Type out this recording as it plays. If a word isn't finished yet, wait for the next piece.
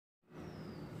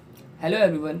Hello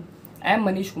everyone, I am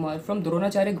Manish Kumar from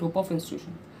Dronacharya Group of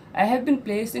Institution. I have been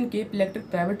placed in Cape Electric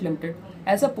Pvt Limited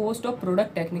as a post of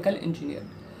Product Technical Engineer.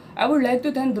 I would like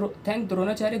to thank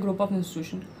Dronacharya Group of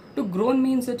Institution to grow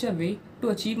me in such a way to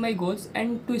achieve my goals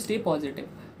and to stay positive.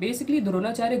 Basically,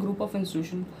 Dronacharya Group of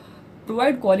Institution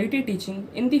provide quality teaching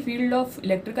in the field of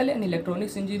electrical and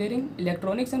electronics engineering,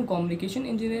 electronics and communication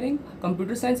engineering,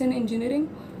 computer science and engineering,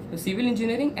 civil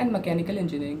engineering and mechanical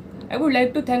engineering. I would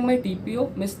like to thank my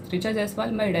TPO, Ms.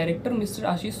 𝐊𝐳𝐨𝐰, my director, Mr.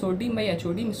 𝐘𝐞𝐥𝐡𝐢 𝐍𝐂𝐑, my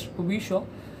HOD, Mr. 𝐊𝐳𝐧𝐨𝐰,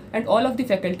 and all of the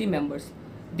faculty members.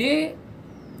 They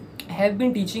have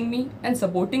been teaching me and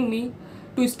supporting me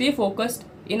to stay focused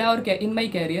in my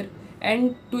career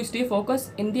and to stay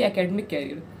focused in the academic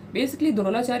career. Basically,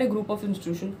 Dronacharya Group of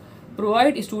Institution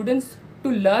provide students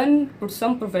to learn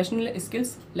some professional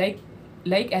skills like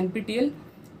NPTEL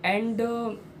and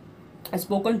a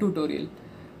spoken tutorial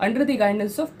under the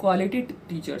guidance of quality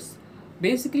teachers.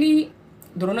 Basically,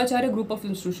 Dronacharya Group of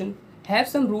Institution have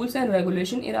some rules and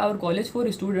regulation in our college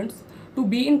for students to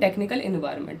be in technical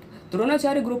environment.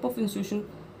 Dronacharya Group of Institution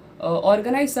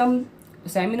organize some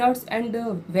seminars and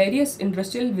various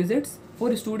industrial visits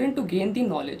for students to gain the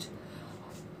knowledge.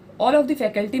 All of the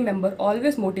faculty members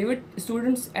always motivate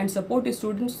students and support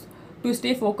students to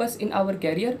stay focused in our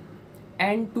career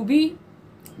and to be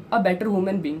a better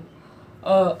human being.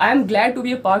 I am glad to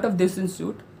be a part of this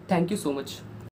institute. Thank you so much.